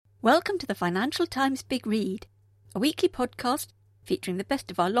Welcome to the Financial Times Big Read, a weekly podcast featuring the best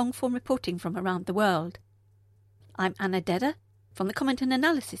of our long-form reporting from around the world. I'm Anna Dedder from the Comment and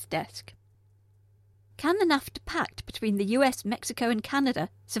Analysis Desk. Can the Nafta pact between the US, Mexico and Canada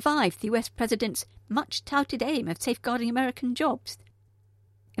survive the US President's much-touted aim of safeguarding American jobs?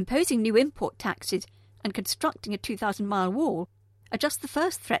 Imposing new import taxes and constructing a 2,000-mile wall are just the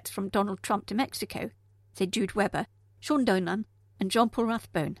first threats from Donald Trump to Mexico, say Jude Weber, Sean Donan and John Paul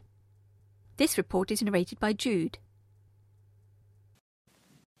Rathbone. This report is narrated by Jude.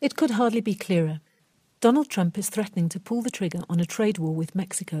 It could hardly be clearer. Donald Trump is threatening to pull the trigger on a trade war with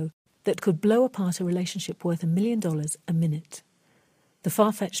Mexico that could blow apart a relationship worth $1 million a minute. The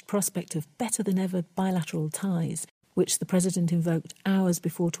far-fetched prospect of better-than-ever bilateral ties, which the president invoked hours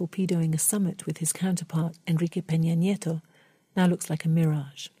before torpedoing a summit with his counterpart Enrique Peña Nieto, now looks like a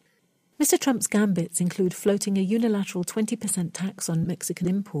mirage. Mr. Trump's gambits include floating a unilateral 20% tax on Mexican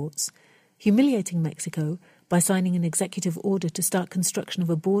imports, humiliating Mexico by signing an executive order to start construction of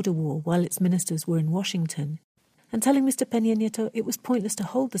a border wall while its ministers were in Washington, and telling Mr. Peña Nieto it was pointless to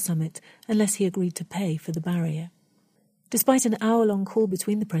hold the summit unless he agreed to pay for the barrier. Despite an hour-long call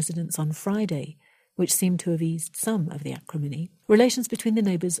between the presidents on Friday, which seemed to have eased some of the acrimony, relations between the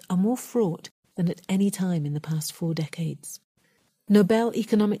neighbours are more fraught than at any time in the past 4 decades. Nobel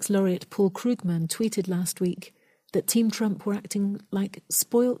Economics laureate Paul Krugman tweeted last week that Team Trump were acting like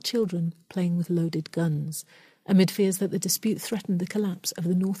spoilt children playing with loaded guns, amid fears that the dispute threatened the collapse of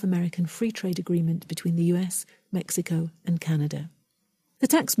the North American Free Trade Agreement between the US, Mexico and Canada. The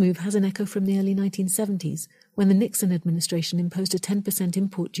tax move has an echo from the early 1970s, when the Nixon administration imposed a 10%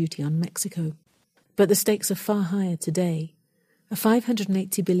 import duty on Mexico. But the stakes are far higher today. A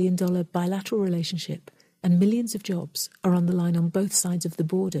 $580 billion bilateral relationship and millions of jobs are on the line on both sides of the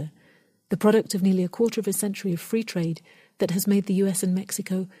border, the product of nearly a quarter of a century of free trade that has made the US and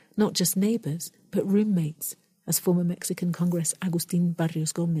Mexico not just neighbours, but roommates, as former Mexican Congress Agustín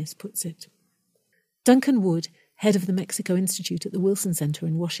Barrios Gómez puts it. Duncan Wood, head of the Mexico Institute at the Wilson Center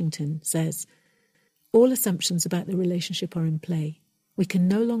in Washington, says, "All assumptions about the relationship are in play. We can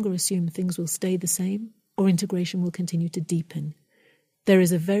no longer assume things will stay the same or integration will continue to deepen. There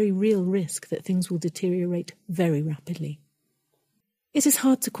is a very real risk that things will deteriorate very rapidly." It is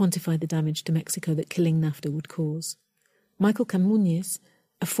hard to quantify the damage to Mexico that killing Nafta would cause. Michael Camuñez,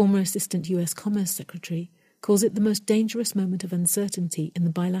 a former assistant US Commerce Secretary, calls it the most dangerous moment of uncertainty in the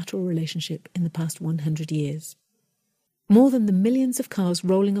bilateral relationship in the past 100 years. More than the millions of cars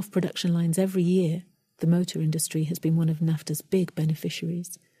rolling off production lines every year, the motor industry has been one of NAFTA's big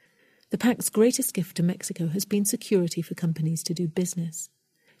beneficiaries. The pact's greatest gift to Mexico has been security for companies to do business.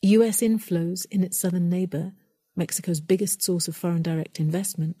 US inflows in its southern neighbour, Mexico's biggest source of foreign direct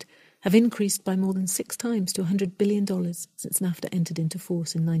investment, have increased by more than 6 times to $100 billion since NAFTA entered into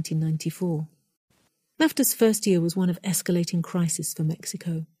force in 1994. NAFTA's first year was one of escalating crisis for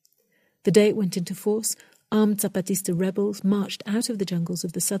Mexico. The day it went into force, armed Zapatista rebels marched out of the jungles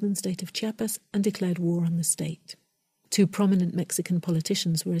of the southern state of Chiapas and declared war on the state. 2 prominent Mexican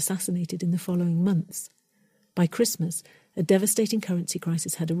politicians were assassinated in the following months. By Christmas, a devastating currency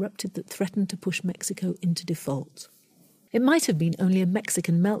crisis had erupted that threatened to push Mexico into default. It might have been only a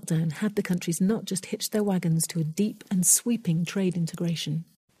Mexican meltdown had the countries not just hitched their wagons to a deep and sweeping trade integration.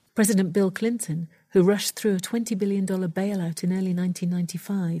 President Bill Clinton, who rushed through a $20 billion bailout in early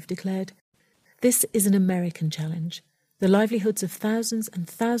 1995, declared, "This is an American challenge. The livelihoods of thousands and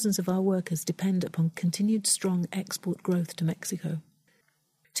thousands of our workers depend upon continued strong export growth to Mexico."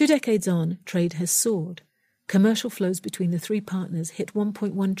 2 decades on, trade has soared. Commercial flows between the 3 partners hit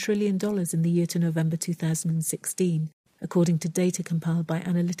 $1.1 trillion in the year to November 2016, according to data compiled by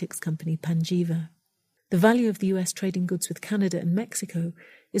analytics company Panjiva. The value of the US trading goods with Canada and Mexico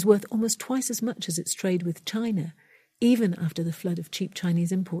is worth almost twice as much as its trade with China, even after the flood of cheap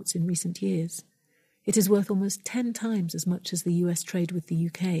Chinese imports in recent years. It is worth almost 10 times as much as the US trade with the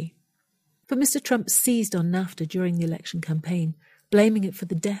UK. But Mr. Trump seized on NAFTA during the election campaign, blaming it for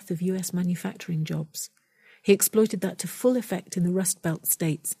the death of US manufacturing jobs. He exploited that to full effect in the Rust Belt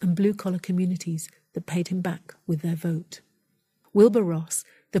states and blue-collar communities that paid him back with their vote. Wilbur Ross,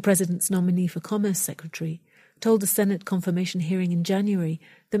 the president's nominee for Commerce Secretary, told a Senate confirmation hearing in January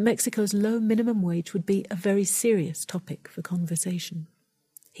that Mexico's low minimum wage would be a very serious topic for conversation.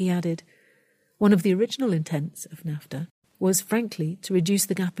 He added, "One of the original intents of NAFTA was, frankly, to reduce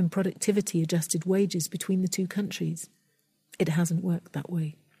the gap in productivity-adjusted wages between the 2 countries. It hasn't worked that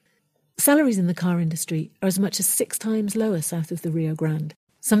way." Salaries in the car industry are as much as 6 times lower south of the Rio Grande,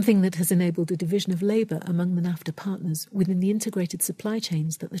 something that has enabled a division of labour among the NAFTA partners within the integrated supply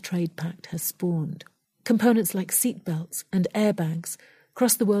chains that the trade pact has spawned. Components like seat belts and airbags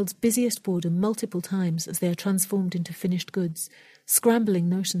cross the world's busiest border multiple times as they are transformed into finished goods, scrambling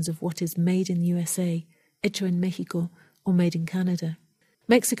notions of what is made in the USA, hecho en Mexico, or made in Canada.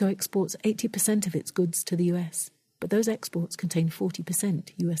 Mexico exports 80% of its goods to the US, but those exports contain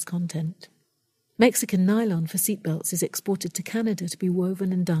 40% US content. Mexican nylon for seatbelts is exported to Canada to be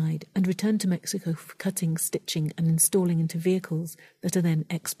woven and dyed and returned to Mexico for cutting, stitching and installing into vehicles that are then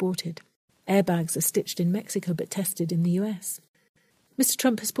exported. Airbags are stitched in Mexico but tested in the US. Mr.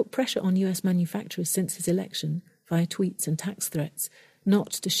 Trump has put pressure on US manufacturers since his election, via tweets and tax threats, not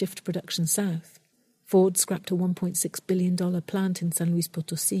to shift production south. Ford scrapped a $1.6 billion plant in San Luis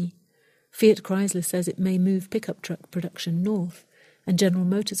Potosí. Fiat Chrysler says it may move pickup truck production north, and General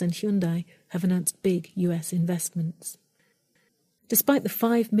Motors and Hyundai have announced big US investments. Despite the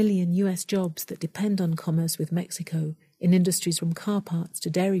 5 million US jobs that depend on commerce with Mexico, in industries from car parts to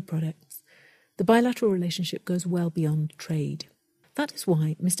dairy products, the bilateral relationship goes well beyond trade. That is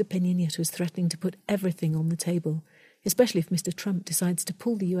why Mr. Peña Nieto is threatening to put everything on the table, especially if Mr. Trump decides to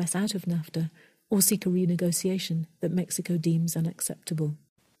pull the US out of Nafta or seek a renegotiation that Mexico deems unacceptable.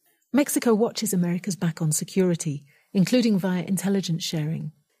 Mexico watches America's back on security, including via intelligence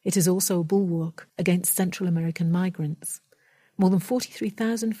sharing. It is also a bulwark against Central American migrants. More than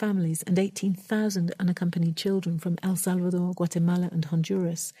 43,000 families and 18,000 unaccompanied children from El Salvador, Guatemala and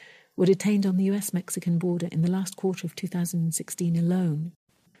Honduras were detained on the US-Mexican border in the last quarter of 2016 alone.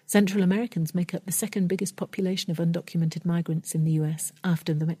 Central Americans make up the second biggest population of undocumented migrants in the US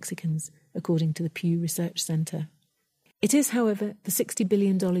after the Mexicans, according to the Pew Research Center. It is, however, the $60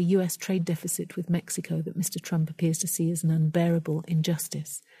 billion US trade deficit with Mexico that Mr. Trump appears to see as an unbearable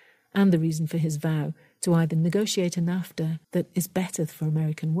injustice, and the reason for his vow to either negotiate a NAFTA that is better for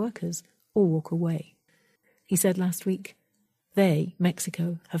American workers or walk away. He said last week, "They,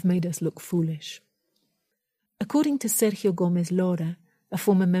 Mexico, have made us look foolish." According to Sergio Gómez Lora, a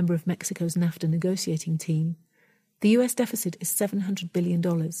former member of Mexico's NAFTA negotiating team, the US deficit is $700 billion.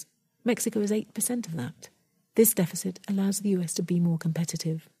 Mexico is 8% of that. This deficit allows the US to be more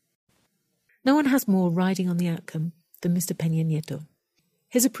competitive. No one has more riding on the outcome than Mr. Peña Nieto.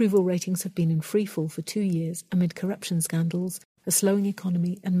 His approval ratings have been in freefall for 2 years amid corruption scandals, a slowing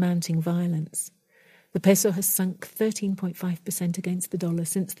economy and mounting violence. The peso has sunk 13.5% against the dollar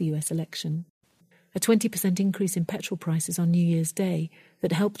since the US election. A 20% increase in petrol prices on New Year's Day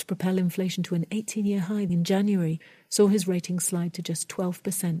that helped propel inflation to an 18-year high in January saw his rating slide to just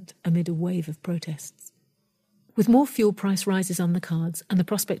 12% amid a wave of protests. With more fuel price rises on the cards and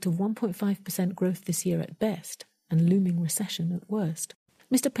the prospect of 1.5% growth this year at best, and looming recession at worst,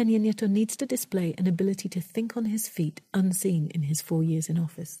 Mr. Peña Nieto needs to display an ability to think on his feet unseen in his 4 years in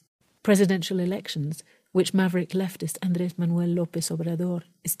office. Presidential elections, which maverick leftist Andrés Manuel López Obrador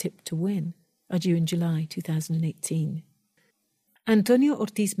is tipped to win, are due in July 2018. Antonio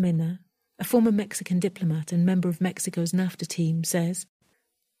Ortiz Mena, a former Mexican diplomat and member of Mexico's NAFTA team, says,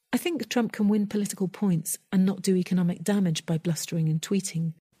 "I think Trump can win political points and not do economic damage by blustering and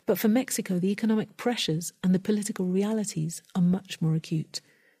tweeting, but for Mexico the economic pressures and the political realities are much more acute.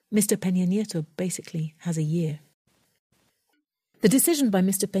 Mr. Peña Nieto basically has a year." The decision by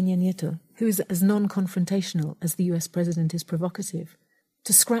Mr. Peña Nieto, who is as non-confrontational as the US president is provocative,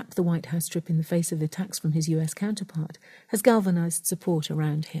 to scrap the White House trip in the face of attacks from his US counterpart has galvanized support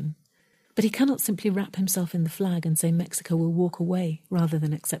around him. But he cannot simply wrap himself in the flag and say Mexico will walk away rather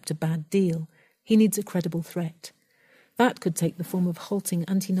than accept a bad deal. He needs a credible threat. That could take the form of halting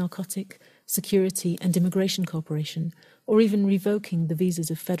anti-narcotic, security and immigration cooperation, or even revoking the visas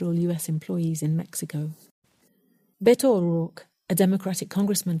of federal US employees in Mexico. Beto O'Rourke, a Democratic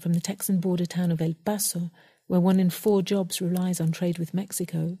congressman from the Texan border town of El Paso, where 1 in 4 jobs relies on trade with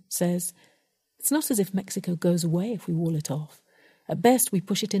Mexico, says, "It's not as if Mexico goes away if we wall it off. At best, we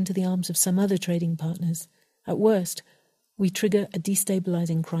push it into the arms of some other trading partners. At worst, we trigger a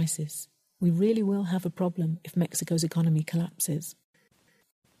destabilizing crisis. We really will have a problem if Mexico's economy collapses."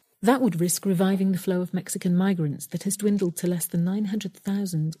 That would risk reviving the flow of Mexican migrants that has dwindled to less than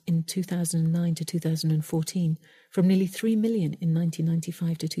 900,000 in 2009 to 2014, from nearly 3 million in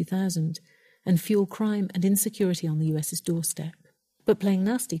 1995 to 2000, and fuel crime and insecurity on the US's doorstep. But playing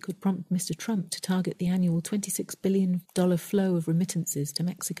nasty could prompt Mr. Trump to target the annual $26 billion flow of remittances to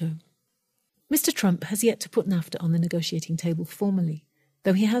Mexico. Mr. Trump has yet to put NAFTA on the negotiating table formally,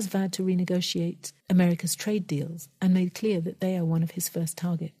 though he has vowed to renegotiate America's trade deals and made clear that they are one of his first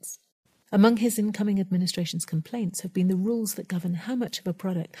targets. Among his incoming administration's complaints have been the rules that govern how much of a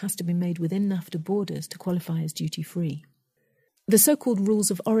product has to be made within NAFTA borders to qualify as duty-free. The so-called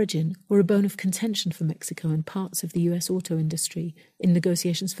rules of origin were a bone of contention for Mexico and parts of the US auto industry in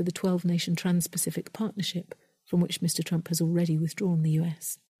negotiations for the 12-nation Trans-Pacific Partnership, from which Mr. Trump has already withdrawn the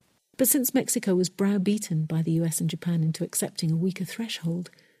US. But since Mexico was browbeaten by the US and Japan into accepting a weaker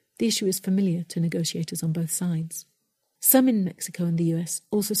threshold, the issue is familiar to negotiators on both sides. Some in Mexico and the US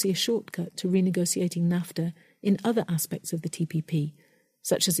also see a shortcut to renegotiating Nafta in other aspects of the TPP,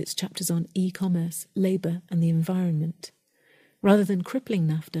 such as its chapters on e-commerce, labour and the environment. Rather than crippling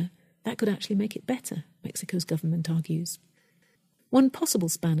Nafta, that could actually make it better, Mexico's government argues. One possible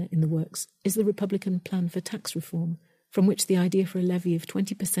spanner in the works is the Republican plan for tax reform, from which the idea for a levy of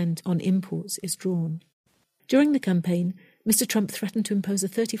 20% on imports is drawn. During the campaign, Mr. Trump threatened to impose a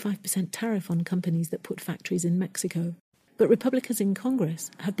 35% tariff on companies that put factories in Mexico, but Republicans in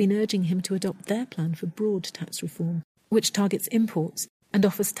Congress have been urging him to adopt their plan for broad tax reform, which targets imports and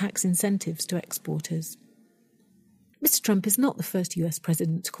offers tax incentives to exporters. Mr. Trump is not the first US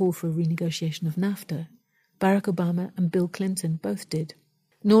president to call for a renegotiation of Nafta. Barack Obama and Bill Clinton both did.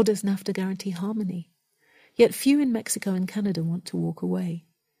 Nor does Nafta guarantee harmony. Yet few in Mexico and Canada want to walk away.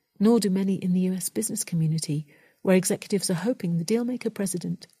 Nor do many in the US business community, where executives are hoping the dealmaker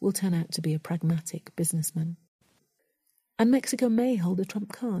president will turn out to be a pragmatic businessman. And Mexico may hold a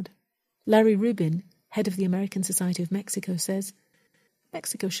trump card. Larry Rubin, head of the American Society of Mexico, says,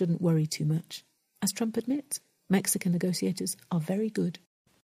 Mexico shouldn't worry too much. As Trump admits, Mexican negotiators are very good.